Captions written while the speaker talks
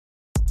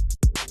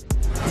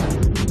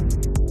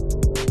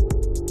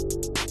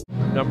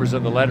numbers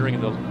on the lettering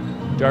and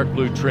the dark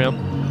blue trim.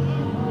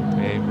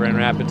 And Grand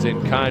Rapids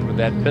in kind with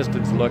that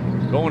Pistons look.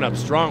 Going up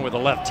strong with a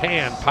left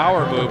hand.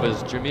 Power move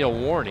is Jameel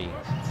Warney.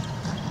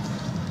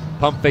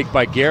 Pump fake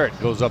by Garrett,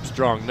 goes up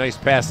strong. Nice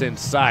pass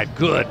inside,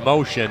 good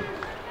motion.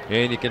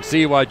 And you can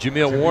see why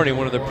Jameel Warney,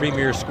 one of the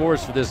premier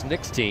scorers for this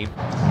Knicks team.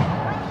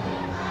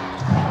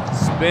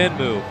 Spin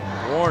move,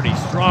 Warney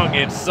strong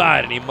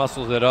inside and he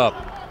muscles it up.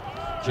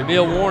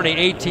 Jameel Warney,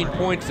 18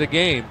 points a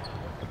game.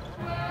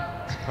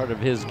 Part of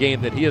his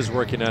game that he is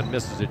working on,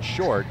 misses it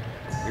short.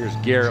 Here's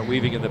Garrett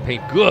weaving in the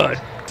paint,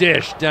 good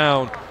dish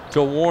down to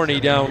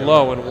Warney down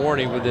low, and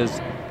Warney with his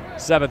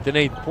 7th and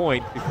 8th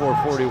point before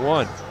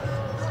 41.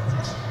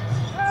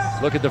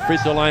 Look at the free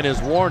throw line is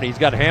Warney. He's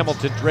got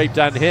Hamilton draped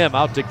on him.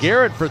 Out to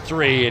Garrett for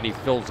 3, and he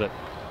fills it.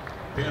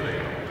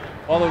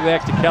 All the way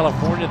back to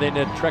California, they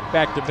then trek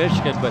back to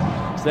Michigan,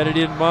 but said he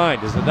didn't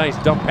mind. There's a nice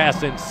dump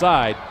pass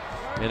inside,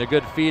 and a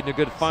good feed and a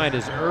good find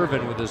is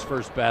Irvin with his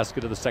first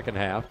basket of the second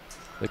half.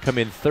 They come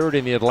in 3rd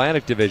in the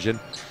Atlantic Division,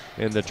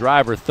 and the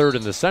driver 3rd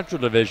in the Central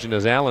Division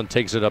as Allen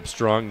takes it up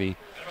strong. The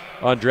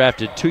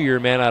undrafted 2-year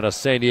man out of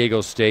San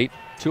Diego State.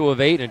 2 of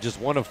 8 and just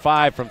 1 of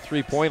 5 from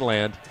three-point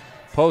land.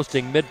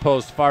 Posting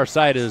mid-post far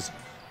side is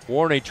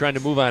Warney trying to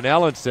move on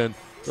Ellenson.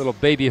 Little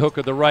baby hook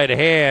of the right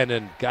hand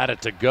and got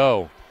it to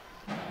go.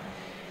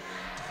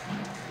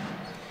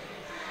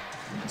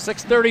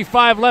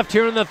 6:35 left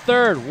here in the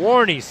third.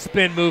 Warney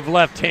spin move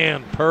left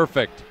hand,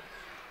 perfect.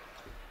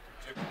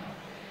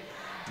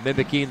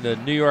 Mimicking the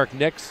New York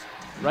Knicks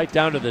right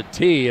down to the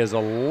tee as a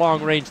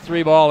long-range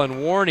 3-ball, and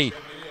Warney,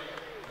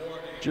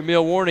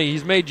 Jameel Warney,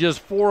 he's made just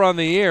 4 on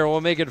the air.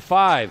 We'll make it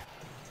 5.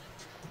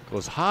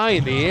 Goes high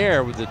in the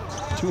air with the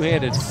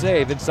two-handed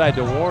save inside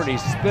to Warney.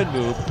 Spin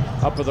move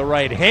up with the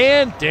right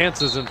hand,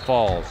 dances and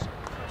falls.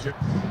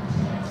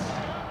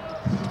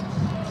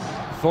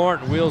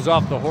 Thornton wheels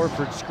off the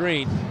Horford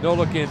screen. No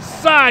look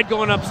inside,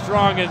 going up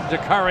strong, and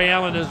Dakari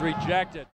Allen is rejected.